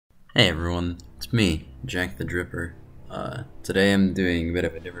Hey everyone, it's me, Jack the Dripper. Today I'm doing a bit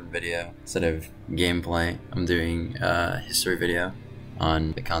of a different video. Instead of gameplay, I'm doing a history video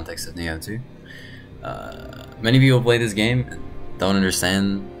on the context of Nioh 2. Many people play this game and don't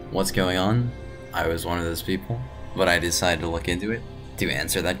understand what's going on. I was one of those people, but I decided to look into it to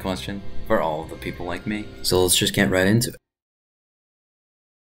answer that question for all of the people like me. So let's just get right into it.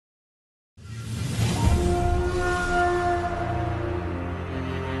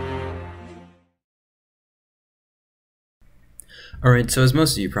 Alright, so as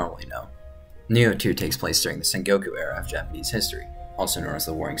most of you probably know, Nioh 2 takes place during the Sengoku era of Japanese history, also known as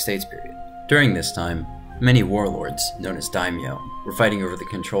the Warring States period. During this time, many warlords, known as daimyo, were fighting over the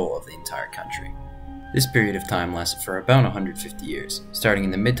control of the entire country. This period of time lasted for about 150 years, starting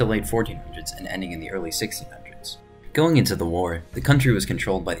in the mid to late 1400s and ending in the early 1600s. Going into the war, the country was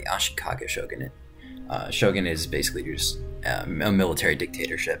controlled by the Ashikaga shogunate. Shogunate is basically just a military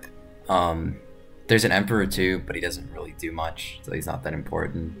dictatorship. There's an emperor too, but he doesn't really do much, so he's not that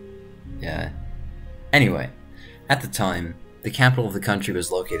important. Yeah. Anyway, at the time, the capital of the country was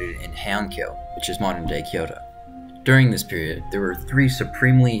located in Heiankyo, which is modern-day Kyoto. During this period, there were three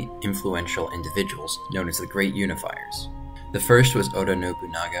supremely influential individuals known as the Great Unifiers. The first was Oda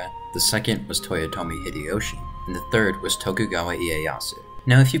Nobunaga, the second was Toyotomi Hideyoshi, and the third was Tokugawa Ieyasu.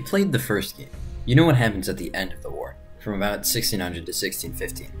 Now, if you played the first game, you know what happens at the end of the war, from about 1600 to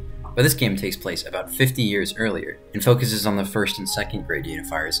 1615. But this game takes place about 50 years earlier, and focuses on the first and second Great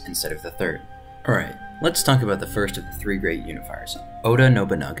Unifiers instead of the third. Alright, let's talk about the first of the three Great Unifiers, Oda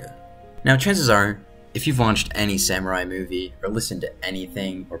Nobunaga. Now chances are, if you've watched any samurai movie, or listened to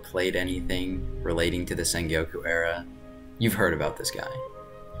anything, or played anything relating to the Sengoku era, you've heard about this guy.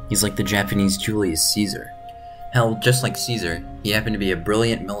 He's like the Japanese Julius Caesar. Hell, just like Caesar, he happened to be a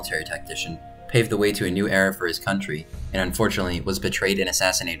brilliant military tactician, paved the way to a new era for his country, and unfortunately was betrayed and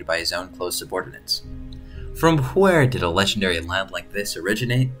assassinated by his own close subordinates. From where did a legendary lad like this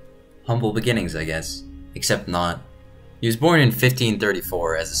originate? Humble beginnings, I guess. Except not. He was born in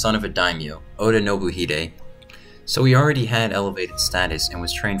 1534 as the son of a daimyo, Oda Nobuhide, so he already had elevated status and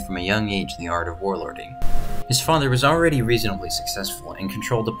was trained from a young age in the art of warlording. His father was already reasonably successful and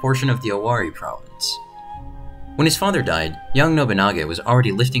controlled a portion of the Owari province. When his father died, young Nobunaga was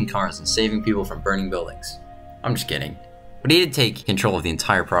already lifting cars and saving people from burning buildings. I'm just kidding. But he did take control of the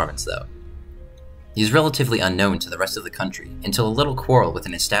entire province, though. He is relatively unknown to the rest of the country until a little quarrel with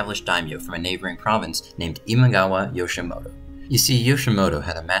an established daimyo from a neighboring province named Imagawa Yoshimoto. You see, Yoshimoto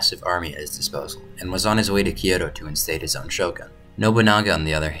had a massive army at his disposal and was on his way to Kyoto to instate his own shogun. Nobunaga, on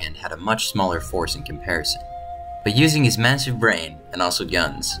the other hand, had a much smaller force in comparison. But using his massive brain, and also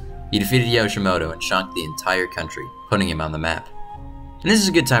guns, he defeated Yoshimoto and shocked the entire country, putting him on the map. And this is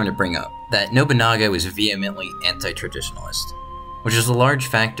a good time to bring up that Nobunaga was vehemently anti-traditionalist, which is a large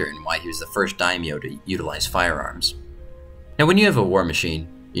factor in why he was the first daimyo to utilize firearms. Now when you have a war machine,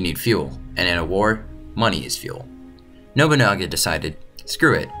 you need fuel, and in a war, money is fuel. Nobunaga decided,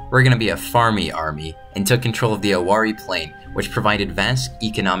 screw it, we're gonna be a farmy army, and took control of the Owari Plain, which provided vast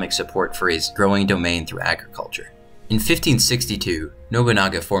economic support for his growing domain through agriculture. In 1562,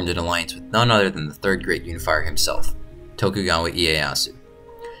 Nobunaga formed an alliance with none other than the third Great Unifier himself, Tokugawa Ieyasu.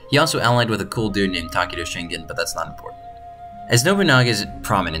 He also allied with a cool dude named Takedo Shingen, but that's not important. As Nobunaga's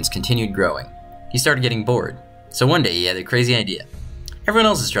prominence continued growing, he started getting bored, so one day he had a crazy idea. Everyone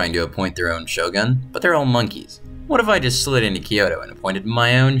else is trying to appoint their own shogun, but they're all monkeys. What if I just slid into Kyoto and appointed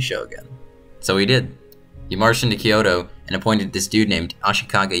my own shogun? So he did. He marched into Kyoto and appointed this dude named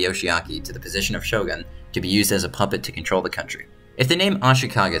Ashikaga Yoshiaki to the position of shogun to be used as a puppet to control the country. If the name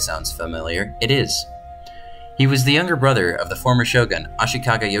Ashikaga sounds familiar, it is. He was the younger brother of the former shogun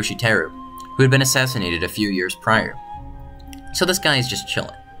Ashikaga Yoshiteru, who had been assassinated a few years prior. So this guy is just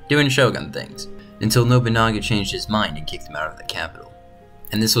chilling, doing shogun things, until Nobunaga changed his mind and kicked him out of the capital.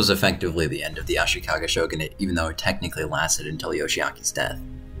 And this was effectively the end of the Ashikaga shogunate, even though it technically lasted until Yoshiaki's death.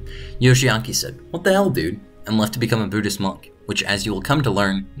 Yoshiaki said, "What the hell, dude?" and left to become a Buddhist monk, which, as you will come to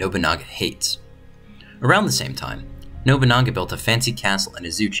learn, Nobunaga hates. Around the same time, Nobunaga built a fancy castle in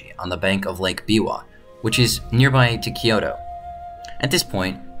Izuchi on the bank of Lake Biwa, which is nearby to Kyoto. At this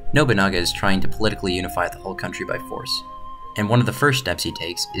point, Nobunaga is trying to politically unify the whole country by force, and one of the first steps he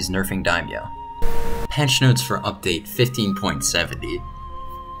takes is nerfing daimyo. Patch notes for update 15.70.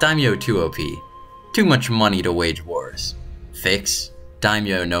 Daimyo too OP. Too much money to wage wars. Fix.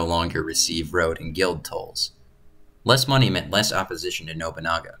 Daimyo no longer receive road and guild tolls. Less money meant less opposition to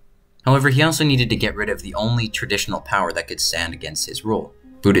Nobunaga. However, he also needed to get rid of the only traditional power that could stand against his rule,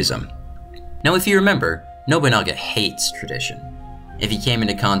 Buddhism. Now if you remember, Nobunaga hates tradition. If he came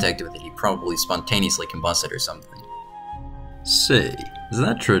into contact with it, he'd probably spontaneously combust it or something. Say, Is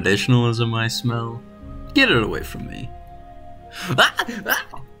that traditionalism I smell? Get it away from me.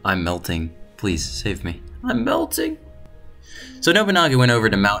 I'm melting. Please, save me. I'm melting. So Nobunaga went over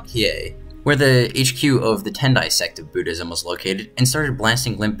to Mount Hiei, where the HQ of the Tendai sect of Buddhism was located, and started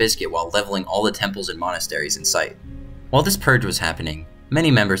blasting Limp Bizkit while leveling all the temples and monasteries in sight. While this purge was happening, many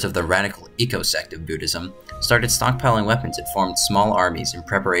members of the radical Ikko sect of Buddhism started stockpiling weapons and formed small armies in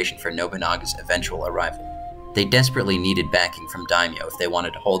preparation for Nobunaga's eventual arrival. They desperately needed backing from daimyo if they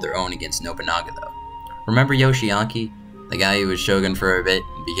wanted to hold their own against Nobunaga though. Remember Yoshiaki, the guy who was shogun for a bit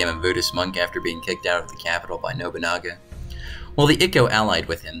and became a Buddhist monk after being kicked out of the capital by Nobunaga? Well, the Ikko allied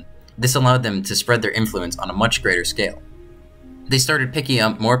with him. This allowed them to spread their influence on a much greater scale. They started picking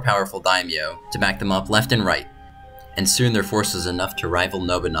up more powerful daimyo to back them up left and right, and soon their force was enough to rival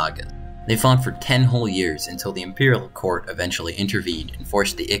Nobunaga. They fought for 10 whole years until the imperial court eventually intervened and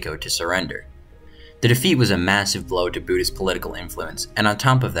forced the Ikko to surrender. The defeat was a massive blow to Buddhist political influence, and on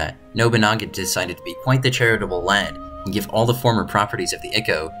top of that, Nobunaga decided to be quite the charitable lad and give all the former properties of the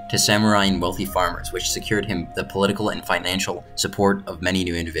Ikko to samurai and wealthy farmers, which secured him the political and financial support of many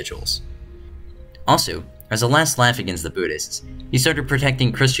new individuals. Also, as a last laugh against the Buddhists, he started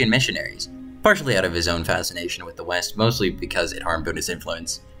protecting Christian missionaries, partially out of his own fascination with the West, mostly because it harmed Buddhist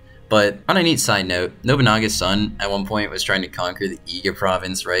influence. But on a neat side note, Nobunaga's son at one point was trying to conquer the Iga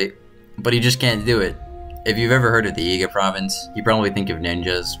province, right? But he just can't do it. If you've ever heard of the Iga province, you probably think of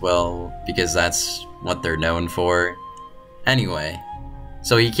ninjas, well, because that's what they're known for. Anyway,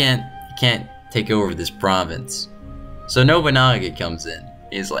 so he can't take over this province. So Nobunaga comes in.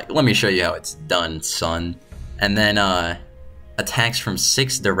 He's like, let me show you how it's done, son. And then attacks from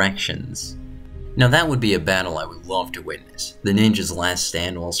 6 directions. Now that would be a battle I would love to witness. The ninja's last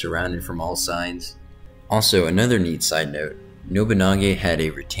stand while surrounded from all sides. Also, another neat side note, Nobunaga had a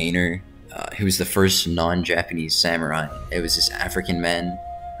retainer who was the first non-Japanese samurai. It was this African man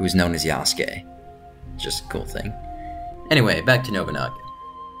who was known as Yasuke. Just a cool thing. Anyway, back to Nobunaga.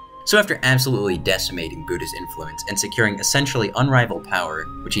 So after absolutely decimating Buddha's influence and securing essentially unrivaled power,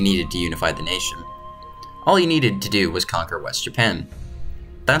 which he needed to unify the nation, all he needed to do was conquer West Japan.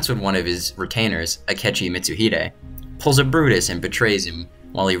 That's when one of his retainers, Akechi Mitsuhide, pulls a Brutus and betrays him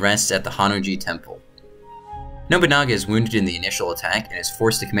while he rests at the Hanuji Temple. Nobunaga is wounded in the initial attack and is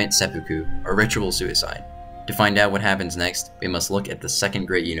forced to commit seppuku, or ritual suicide. To find out what happens next, we must look at the second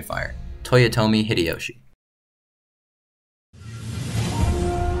great unifier, Toyotomi Hideyoshi.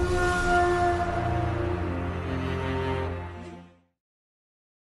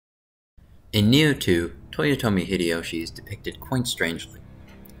 In Nioh 2, Toyotomi Hideyoshi is depicted quite strangely.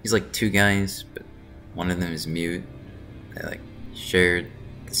 He's like 2 guys, but one of them is mute. They shared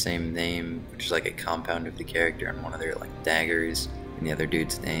the same name, which is like a compound of the character and one of their daggers in the other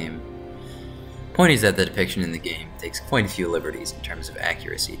dude's name. Point is that the depiction in the game takes quite a few liberties in terms of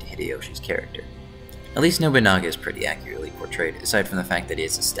accuracy to Hideyoshi's character. At least Nobunaga is pretty accurately portrayed, aside from the fact that he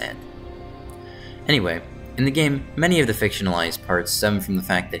has a stand. Anyway, in the game, many of the fictionalized parts stem from the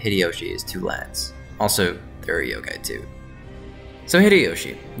fact that Hideyoshi is 2 lads. Also, there are yokai too. So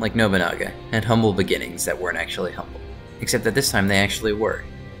Hideyoshi, like Nobunaga, had humble beginnings that weren't actually humble, except that this time they actually were.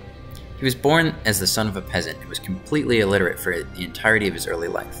 He was born as the son of a peasant who was completely illiterate for the entirety of his early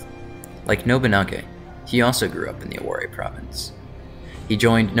life. Like Nobunaga, he also grew up in the Awari province. He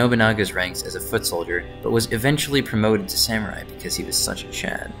joined Nobunaga's ranks as a foot soldier, but was eventually promoted to samurai because he was such a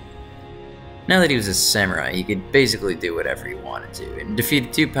Chad. Now that he was a samurai, he could basically do whatever he wanted to, and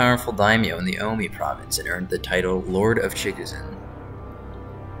defeated 2 powerful daimyo in the Omi province and earned the title Lord of Chikuzen.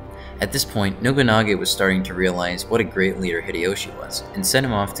 At this point, Nobunaga was starting to realize what a great leader Hideyoshi was, and sent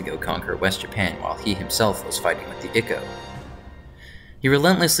him off to go conquer West Japan while he himself was fighting with the Ikko. He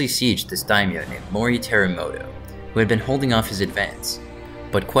relentlessly sieged this daimyo named Mori Terremoto, who had been holding off his advance.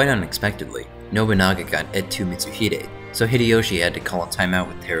 But quite unexpectedly, Nobunaga got Etu Mitsuhide, so Hideyoshi had to call a timeout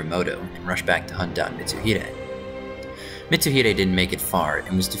with Terremoto and rush back to hunt down Mitsuhide. Mitsuhide didn't make it far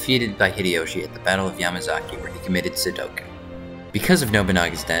and was defeated by Hideyoshi at the Battle of Yamazaki, where he committed Sudoku. Because of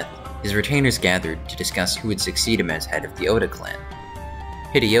Nobunaga's death, his retainers gathered to discuss who would succeed him as head of the Oda clan.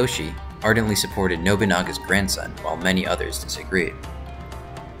 Hideyoshi ardently supported Nobunaga's grandson, while many others disagreed.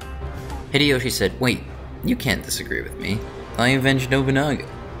 Hideyoshi said, "Wait, you can't disagree with me. I avenged Nobunaga."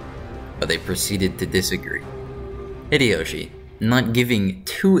 But they proceeded to disagree. Hideyoshi, not giving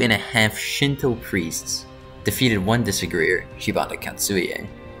 2.5 Shinto priests, defeated one disagreeer, Shibata Katsuie,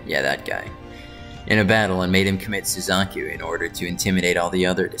 yeah that guy, in a battle and made him commit Suzaku in order to intimidate all the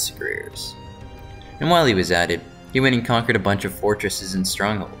other disagreeers. And while he was at it, he went and conquered a bunch of fortresses and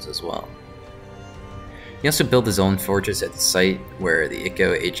strongholds as well. He also built his own fortress at the site where the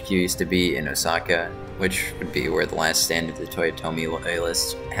Ikko HQ used to be in Osaka, which would be where the last stand of the Toyotomi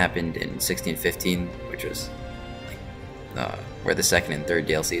loyalists happened in 1615, which was where the second and third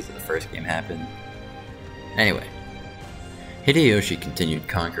DLCs of the first game happened. Anyway, Hideyoshi continued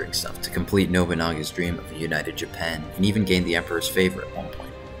conquering stuff to complete Nobunaga's dream of a united Japan, and even gained the Emperor's favor at one point.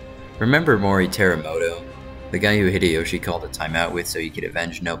 Remember Mori Teramoto, the guy who Hideyoshi called a timeout with so he could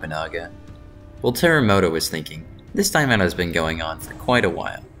avenge Nobunaga? Well, Teramoto was thinking, this timeout has been going on for quite a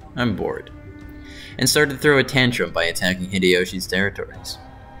while, I'm bored, and started to throw a tantrum by attacking Hideyoshi's territories.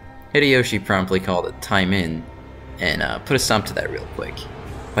 Hideyoshi promptly called a time in, and put a stop to that real quick.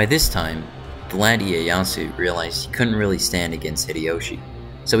 By this time, the lad Ieyasu realized he couldn't really stand against Hideyoshi,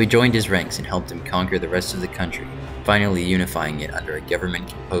 so he joined his ranks and helped him conquer the rest of the country, finally unifying it under a government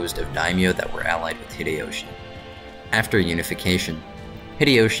composed of daimyo that were allied with Hideyoshi. After unification,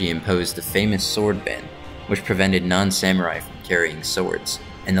 Hideyoshi imposed the famous sword ban, which prevented non-samurai from carrying swords,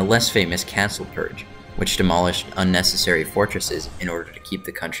 and the less famous castle purge, which demolished unnecessary fortresses in order to keep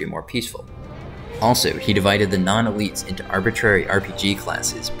the country more peaceful. Also, he divided the non-elites into arbitrary RPG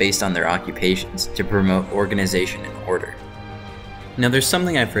classes based on their occupations to promote organization and order. Now there's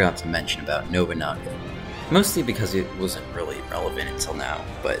something I forgot to mention about Nobunaga, mostly because it wasn't really relevant until now,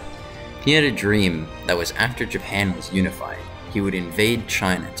 but he had a dream that was after Japan was unified, he would invade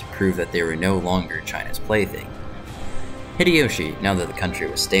China to prove that they were no longer China's plaything. Hideyoshi, now that the country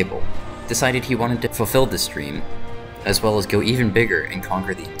was stable, decided he wanted to fulfill this dream, as well as go even bigger and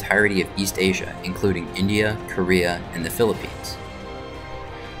conquer the entirety of East Asia, including India, Korea, and the Philippines.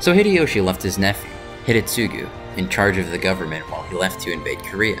 So Hideyoshi left his nephew, Hidetsugu, in charge of the government while he left to invade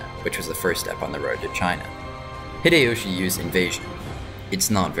Korea, which was the first step on the road to China. Hideyoshi used invasion.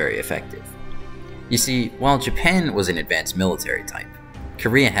 It's not very effective. You see, while Japan was an advanced military type,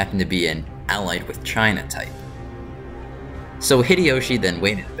 Korea happened to be an allied with China type. So Hideyoshi then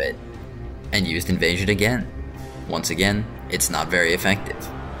waited a bit, and used invasion again. Once again, it's not very effective.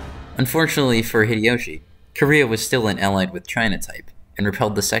 Unfortunately for Hideyoshi, Korea was still an allied with China type, and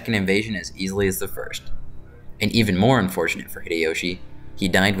repelled the second invasion as easily as the first. And even more unfortunate for Hideyoshi, he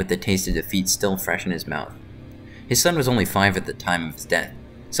died with the taste of defeat still fresh in his mouth. His son was only 5 at the time of his death,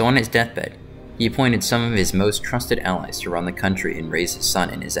 so on his deathbed, he appointed some of his most trusted allies to run the country and raise his son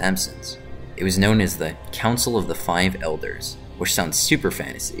in his absence. It was known as the Council of the Five Elders, which sounds super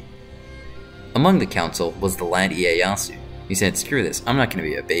fantasy. Among the council was the lad Ieyasu. He said, screw this, I'm not going to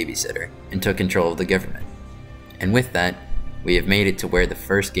be a babysitter, and took control of the government. And with that, we have made it to where the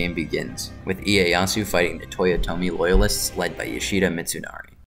first game begins, with Ieyasu fighting the Toyotomi loyalists led by Yoshida Mitsunari.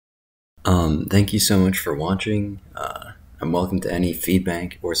 Thank you so much for watching. I'm welcome to any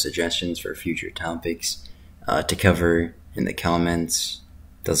feedback or suggestions for future topics to cover in the comments.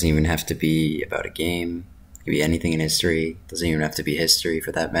 Doesn't even have to be about a game. It could be anything in history. Doesn't even have to be history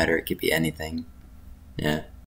for that matter. It could be anything. Yeah.